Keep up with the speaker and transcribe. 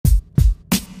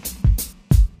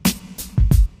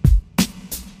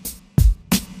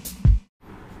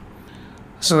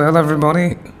So, hello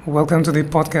everybody, welcome to the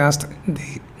podcast,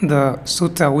 the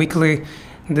Sutta Weekly.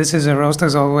 This is a roast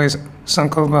as always,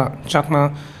 Sankalpa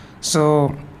Chakma.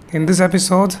 So, in this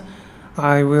episode,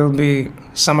 I will be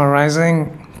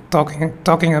summarizing,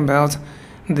 talking about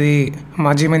the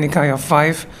Majjhima Nikaya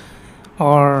 5,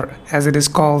 or as it is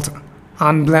called,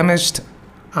 Unblemished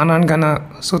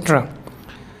Anangana Sutra.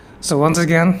 So, once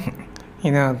again,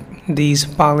 these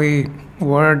Pali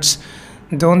words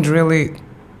don't really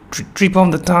trip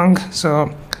on the tongue,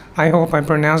 so I hope I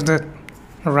pronounced it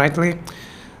rightly.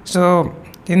 So,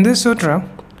 in this sutra,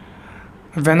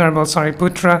 Venerable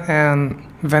Sariputra and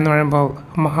Venerable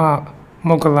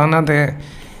Moggallana,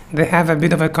 they have a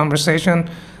bit of a conversation.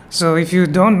 So, if you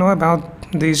don't know about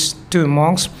these two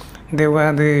monks, they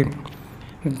were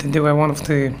one of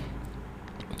the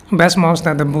best monks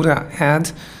that the Buddha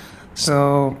had.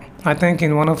 So, I think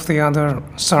in one of the other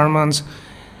sermons,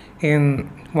 in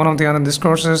one of the other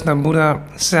discourses, the Buddha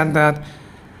said that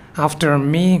after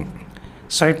me,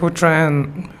 Sariputra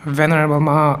and Venerable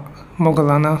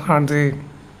Moggallana are the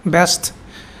best,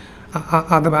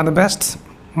 are the best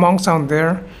monks out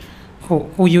there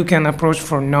who you can approach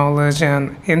for knowledge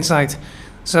and insight.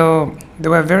 So they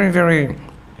were very, very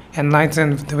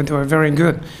enlightened. They were very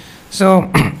good. So,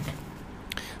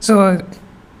 so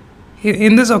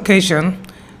in this occasion,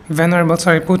 Venerable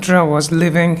Sariputra was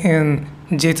living in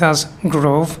Jeta's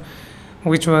Grove,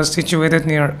 which was situated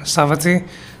near Savatthi.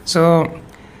 So,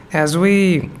 as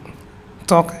we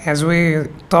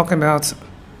talk about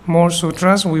more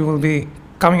sutras, we will be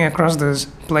coming across this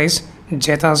place,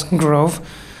 Jeta's Grove.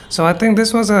 So, I think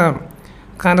this was a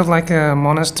kind of like a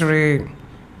monastery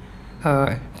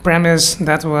premise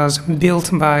that was built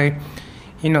by,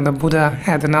 the Buddha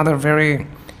had another very,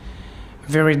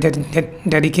 very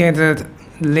dedicated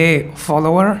lay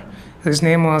follower. His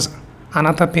name was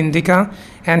Anathapindika,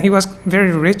 and he was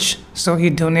very rich, so he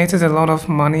donated a lot of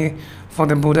money for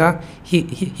the Buddha.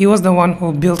 He was the one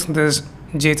who built this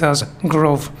Jeta's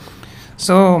Grove.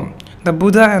 So the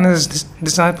Buddha and his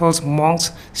disciples,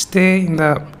 monks, stay in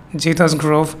the Jeta's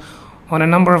Grove on a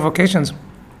number of occasions.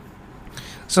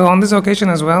 So on this occasion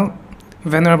as well,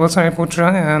 Venerable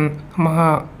Sariputra and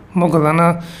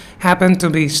Moggallana happened to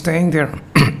be staying there.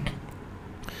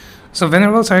 So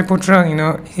Venerable Sariputra,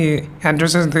 he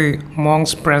addresses the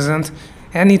monks present,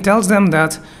 and he tells them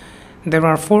that there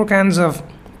are four kinds of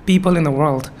people in the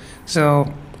world.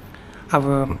 So I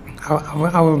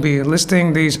will be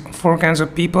listing these four kinds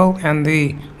of people, and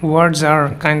the words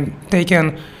are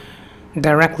taken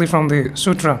directly from the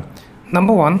sutra.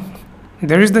 Number one,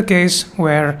 there is the case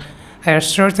where a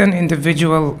certain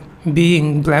individual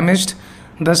being blemished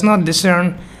does not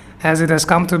discern, as it has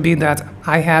come to be that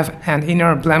I have an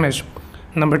inner blemish.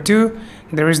 Number two,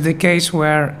 there is the case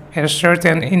where a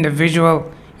certain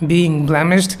individual being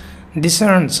blemished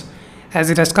discerns, as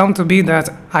it has come to be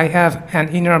that I have an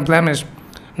inner blemish.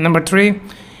 Number three,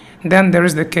 then there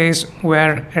is the case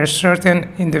where a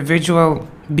certain individual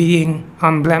being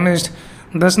unblemished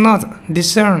does not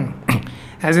discern,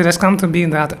 as it has come to be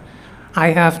that I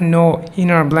have no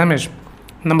inner blemish.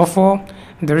 Number four,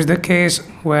 there is the case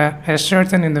where a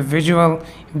certain individual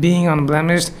being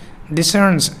unblemished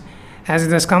discerns, as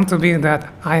it has come to be that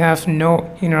I have no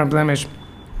inner blemish.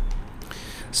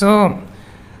 So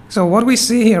what we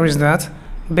see here is that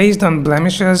based on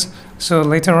blemishes, so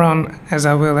later on, as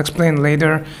I will explain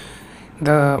later,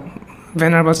 the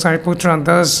Venerable Sariputra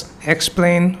does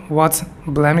explain what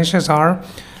blemishes are.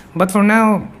 But for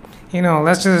now,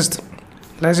 let's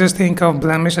just think of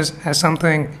blemishes as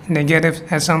something negative,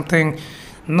 as something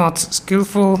not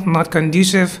skillful, not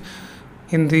conducive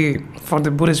for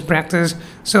the Buddhist practice.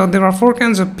 So there are four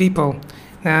kinds of people,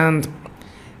 and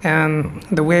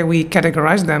the way we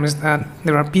categorize them is that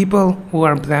there are people who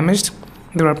are blemished,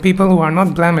 there are people who are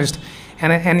not blemished,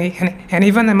 and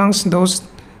even amongst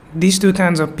these two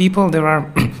kinds of people, there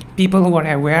are people who are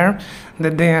aware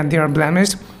that they are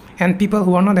blemished, and people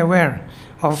who are not aware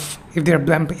of if they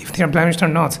are blemished or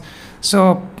not.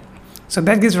 So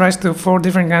that gives rise to four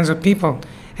different kinds of people.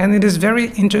 And it is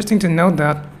very interesting to note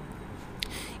that,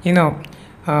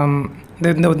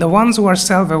 the ones who are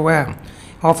self-aware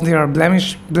of their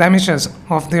blemishes,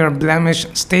 of their blemish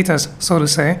status, so to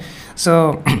say.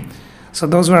 So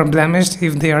those who are blemished,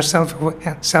 if they are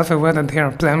self-aware that they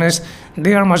are blemished,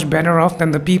 they are much better off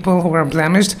than the people who are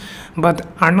blemished, but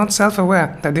are not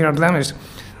self-aware that they are blemished.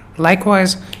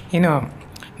 Likewise,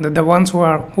 the ones who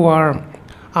are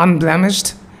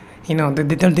unblemished, they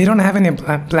don't have any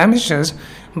blemishes,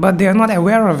 but they are not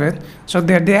aware of it. So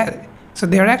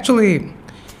they're actually,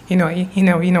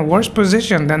 in a worse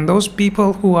position than those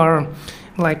people who are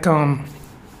like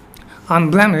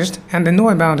unblemished and they know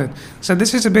about it. So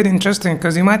this is a bit interesting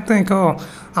because you might think, oh,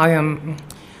 I am.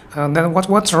 Then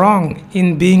what's wrong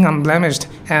in being unblemished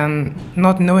and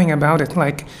not knowing about it?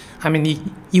 Like, I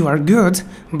mean, you are good,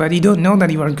 but you don't know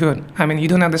that you are good. I mean, you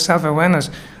don't have the self-awareness.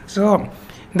 So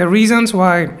the reasons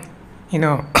why, you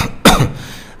know,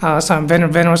 some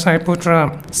Venerable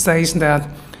Sariputra says that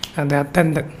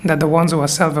the ones who are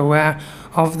self-aware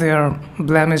of their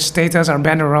blemished status are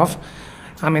better off.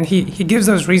 I mean, he gives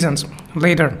those reasons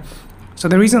later. So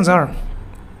the reasons are,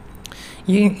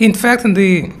 in fact,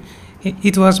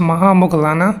 it was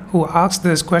Mahamoggallana who asked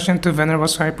this question to Venerable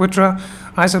Sariputra.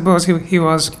 I suppose he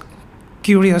was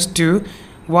curious too.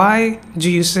 Why do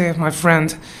you say, my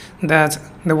friend, that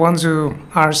the ones who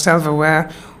are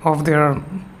self-aware of their,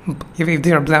 if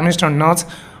they are blemished or not,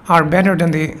 are better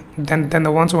than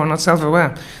the ones who are not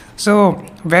self-aware? So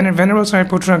Venerable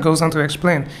Sariputra goes on to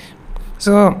explain.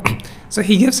 So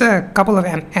he gives a couple of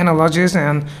analogies,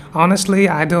 and honestly,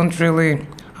 I don't really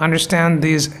understand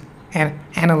these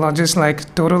analogies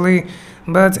like totally,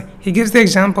 but he gives the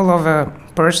example of a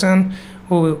person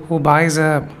who buys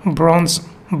a bronze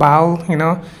bowl, you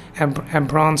know, a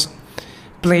bronze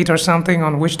plate or something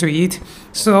on which to eat.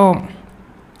 So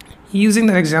using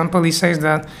that example, he says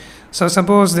that, so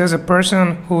suppose there's a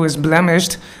person who is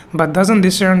blemished but doesn't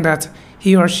discern that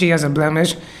he or she has a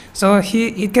blemish, so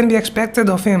it can be expected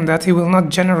of him that he will not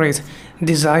generate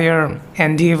desire,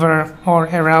 endeavor, or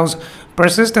arouse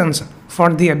persistence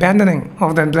for the abandoning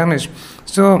of that blemish.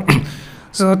 So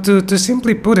to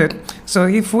simply put it, so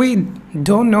if we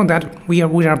don't know that we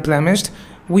are blemished,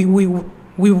 we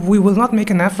will not make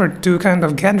an effort to kind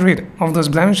of get rid of those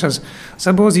blemishes.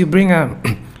 Suppose you bring a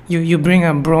you bring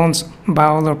a bronze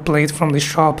bowl or plate from the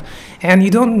shop, and you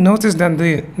don't notice that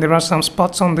there are some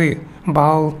spots on the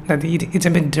bowl, that it's a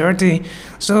bit dirty.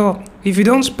 So if you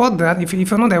don't spot that, if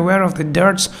you're not aware of the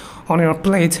dirts on your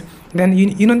plate, then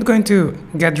you're not going to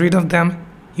get rid of them.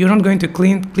 You're not going to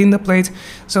clean the plate.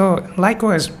 So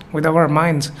likewise with our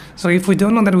minds. So if we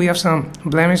don't know that we have some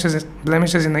blemishes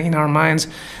in our minds,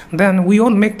 then we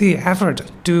won't make the effort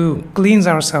to cleanse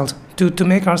ourselves, to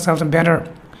make ourselves better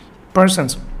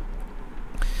persons.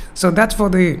 So that's for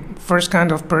the first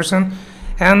kind of person.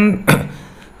 And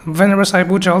Venerable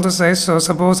Sariputra also says, so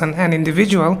suppose an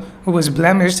individual who is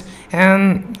blemished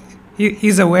and he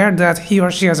is aware that he or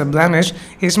she has a blemish,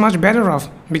 is much better off,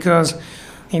 because,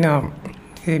 you know,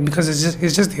 because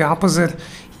it's just the opposite,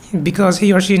 because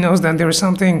he or she knows that there is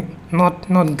something not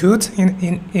good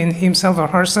in himself or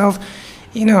herself.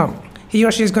 You know, he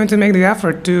or she is going to make the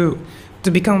effort to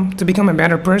become a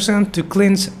better person, to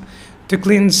cleanse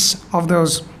of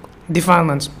those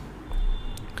defilements.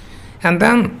 And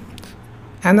then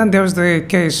there's the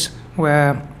case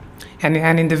where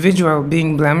an individual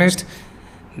being blemished.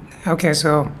 Okay,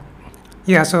 so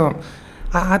yeah, so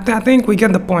I think we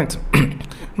get the point.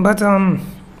 But I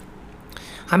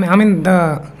mean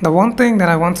the one thing that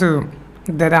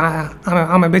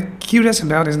I'm a bit curious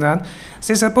about is that,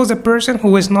 say, suppose a person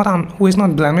who is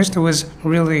not blemished, who is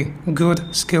really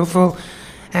good, skillful,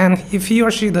 and if he or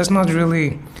she does not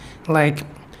really, like,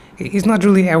 is not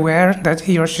really aware that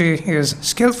he or she is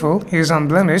skillful, is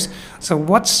unblemished, so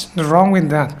what's wrong with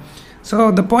that?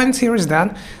 So the point here is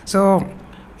that, so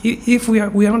if we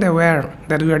are not aware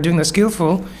that we are doing the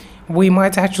skillful, we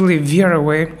might actually veer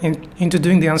away into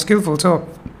doing the unskillful. So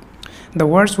the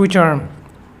words which are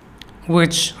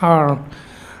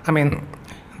I mean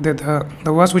the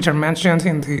words which are mentioned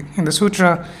in the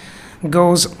sutra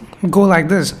go like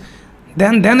this.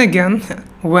 Then again,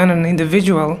 when an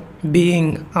individual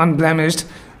being unblemished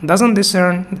doesn't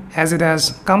discern, as it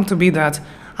has come to be, that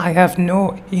I have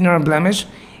no inner blemish,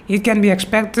 it can be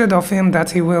expected of him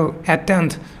that he will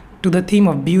attend to the theme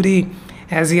of beauty.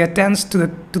 As he attends to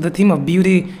the theme of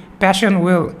beauty, passion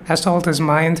will assault his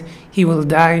mind. He will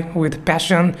die with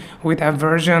passion, with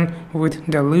aversion, with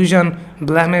delusion,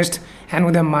 blemished, and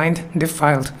with a mind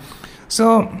defiled.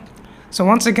 So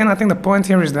once again, I think the point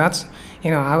here is that, you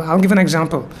know, I'll give an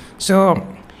example. So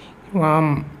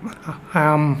I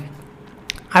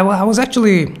was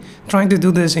actually trying to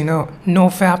do this, you know, no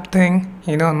fap thing,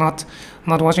 you know, not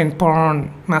watching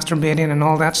porn, masturbating, and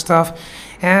all that stuff,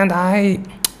 and I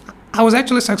was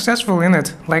actually successful in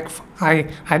it. Like,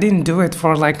 I didn't do it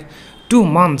for like 2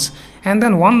 months, and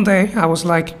then one day I was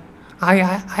like, I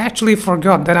actually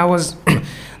forgot that I was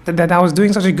that I was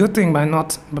doing such a good thing by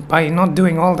not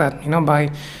doing all that, you know, by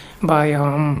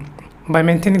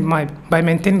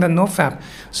maintaining the nofap.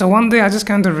 So one day I just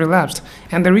kind of relapsed,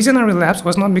 and the reason I relapsed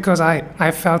was not because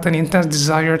I felt an intense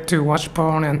desire to watch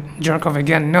porn and jerk off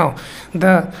again. No,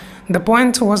 the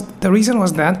reason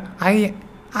was that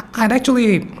I'd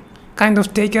actually kind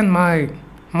of taken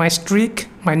my streak,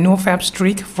 my nofap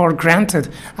streak, for granted.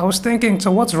 I was thinking, so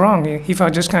what's wrong if I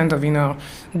just kind of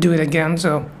do it again?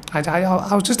 So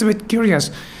I was just a bit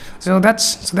curious. So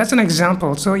that's an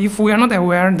example. So if we are not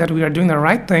aware that we are doing the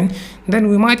right thing, then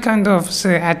we might kind of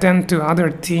say attend to other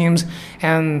teams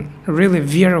and really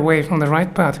veer away from the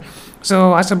right path.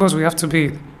 So I suppose we have to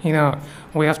be,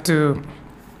 we have to,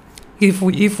 if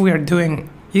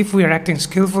we are acting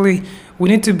skillfully, we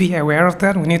need to be aware of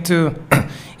that. We need to,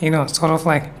 sort of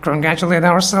like congratulate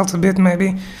ourselves a bit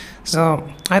maybe. So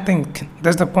I think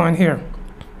that's the point here.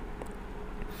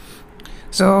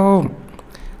 So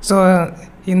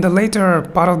in the later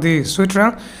part of the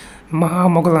sutra,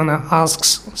 Mahamoggallana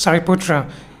asks Sariputra,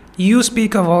 you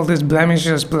speak of all these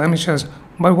blemishes,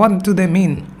 but what do they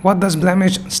mean? What does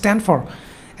blemish stand for?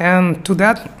 And to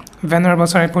that, Venerable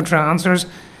Sariputra answers,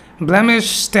 blemish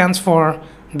stands for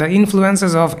the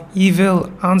influences of evil,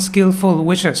 unskillful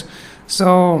wishes.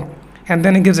 So, and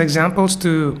then he gives examples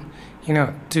to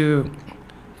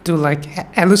like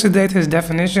elucidate his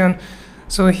definition.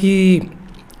 So he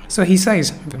says,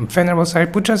 Venerable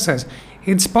Sariputra says,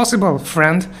 it's possible,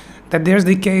 friend, that there's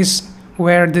the case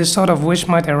where this sort of wish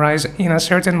might arise in a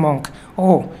certain monk.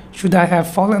 Oh, should I have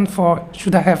fallen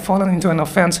into an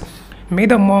offense? May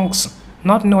the monks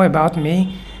not know about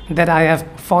me that I have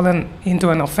fallen into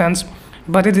an offense,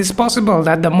 but it is possible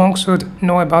that the monks would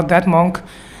know about that monk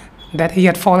that he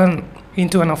had fallen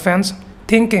into an offense,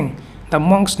 thinking the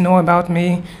monks know about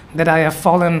me that I have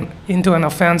fallen into an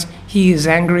offense. He is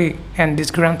angry and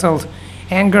disgruntled.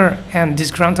 Anger and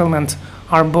disgruntlement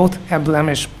are both a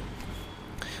blemish.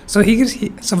 So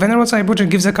Venerable Sariputra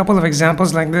gives a couple of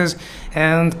examples like this,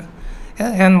 and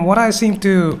what I seem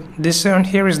to discern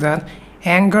here is that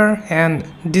anger and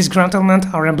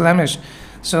disgruntlement are a blemish.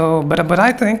 So, but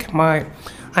I think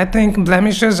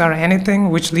blemishes are anything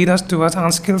which lead us towards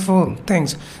unskillful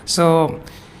things. So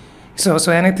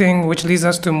anything which leads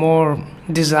us to more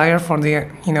desire for the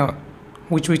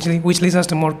which leads us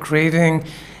to more craving,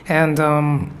 and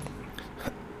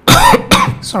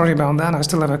sorry about that, I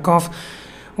still have a cough.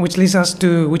 Which leads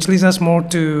us more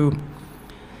to,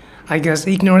 I guess,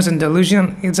 ignorance and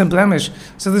delusion. It's a blemish.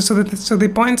 So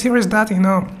the point here is that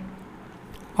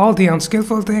all the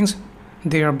unskillful things,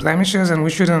 they are blemishes, and we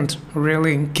shouldn't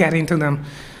really get into them.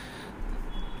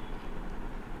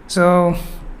 So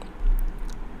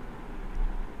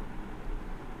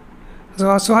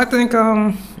I think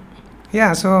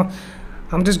so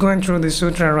I'm just going through the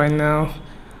sutra right now,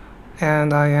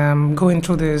 and I am going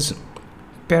through these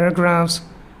paragraphs.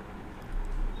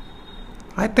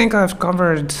 I think I've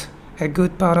covered a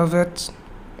good part of it,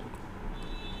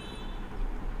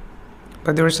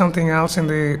 but there is something else in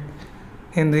the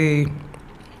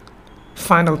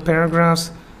final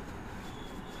paragraphs.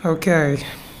 Okay,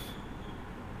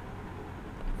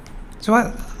 so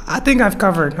I think I've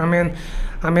covered. I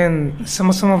mean some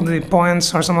of the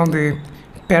points or some of the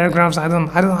paragraphs, I don't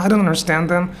understand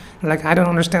them. Like, I don't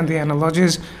understand the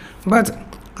analogies, but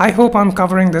I hope I'm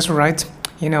covering this right.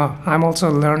 I'm also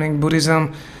learning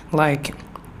Buddhism like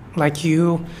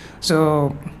you,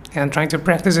 so, and trying to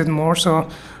practice it more. So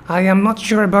I am not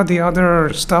sure about the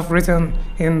other stuff written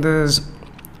in this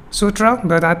sutra,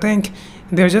 but I think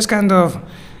they're just kind of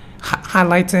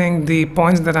highlighting the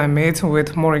points that I made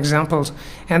with more examples.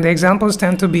 And the examples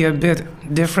tend to be a bit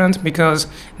different because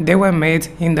they were made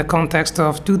in the context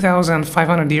of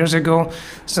 2,500 years ago.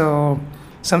 So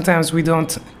sometimes we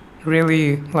don't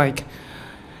really like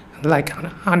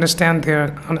understand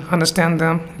their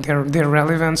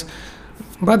relevance.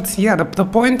 But yeah, the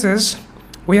point is,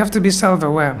 we have to be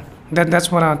self-aware.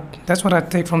 That's what I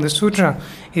take from the sutra.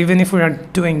 Even if we are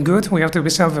doing good, we have to be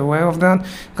self-aware of that.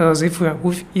 Because if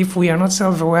we are not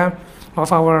self-aware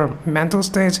of our mental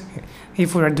state,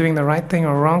 if we are doing the right thing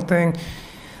or wrong thing,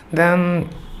 then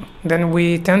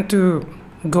we tend to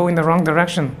go in the wrong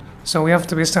direction. So we have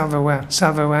to be self-aware.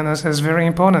 Self-awareness is very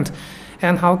important.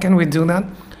 And how can we do that?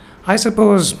 I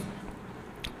suppose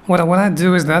what I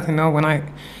do is that when I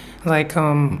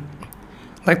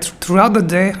throughout the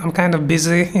day, I'm kind of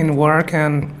busy in work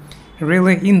and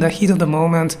really in the heat of the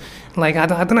moment. Like, I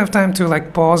don't have time to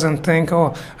pause and think,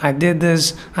 oh, I did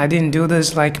this, I didn't do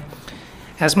this. Like,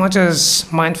 as much as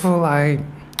mindful I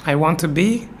want to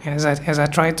be, as I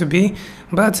try to be,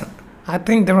 but I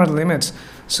think there are limits.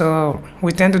 So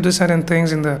we tend to do certain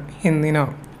things in the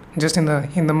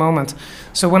moment.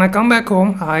 So when I come back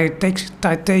home, I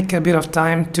take a bit of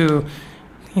time to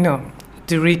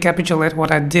recapitulate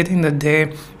what I did in the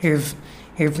day, if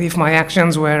my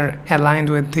actions were aligned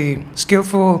with the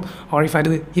skillful, or if I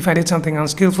did something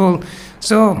unskillful.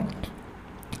 So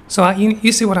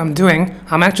you see what I'm doing.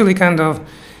 I'm actually kind of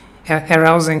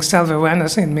arousing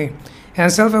self-awareness in me.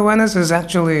 And self-awareness is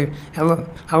actually,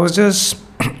 I was just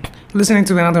listening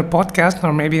to another podcast,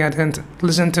 or maybe I didn't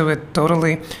listen to it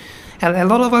totally. A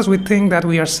lot of us, we think that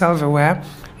we are self-aware,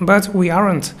 but we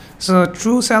aren't. So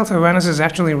true self-awareness is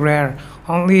actually rare.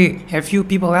 Only a few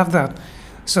people have that.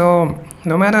 So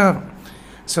no matter,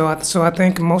 so I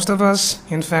think most of us,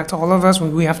 in fact, all of us,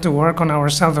 we have to work on our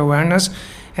self-awareness.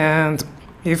 And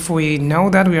if we know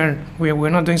that we're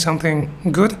not doing something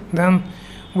good, then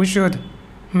we should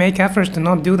make efforts to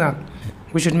not do that.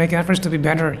 We should make efforts to be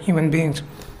better human beings.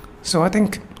 So I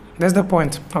think that's the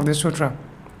point of this sutra.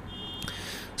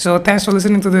 So thanks for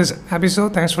listening to this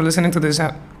episode. Thanks for listening to this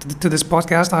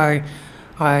podcast.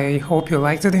 I hope you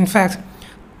liked it. In fact,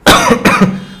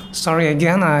 sorry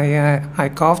again. I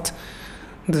coughed.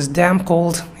 This damn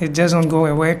cold. It just don't go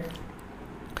away.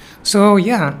 So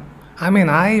yeah, I mean,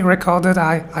 I recorded.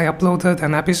 I uploaded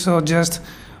an episode just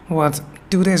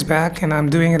 2 days back, and I'm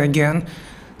doing it again.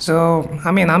 So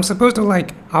I mean, I'm supposed to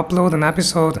like upload an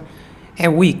episode a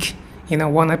week.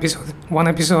 One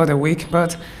episode a week,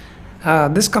 but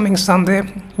this coming Sunday,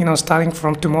 starting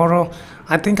from tomorrow,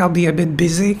 I think I'll be a bit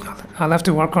busy. I'll have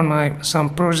to work on some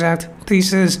project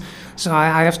thesis, so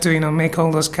I have to make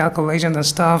all those calculations and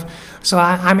stuff. So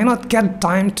I may not get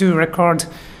time to record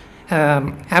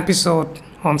episode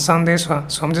on Sunday. So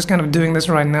I'm just kind of doing this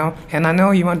right now. And I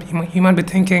know you might be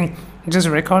thinking, just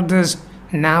record this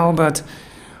now, but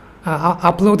I'll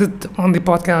upload it on the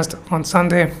podcast on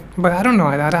Sunday. But I don't know.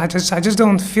 I just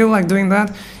don't feel like doing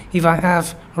that. If I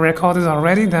have recorded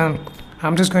already, then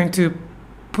I'm just going to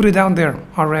put it out there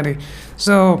already.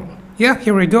 So yeah,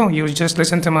 here we go. You just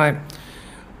listened to my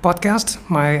podcast,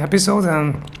 my episode,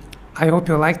 and I hope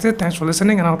you liked it. Thanks for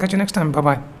listening, and I'll catch you next time.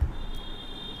 Bye-bye.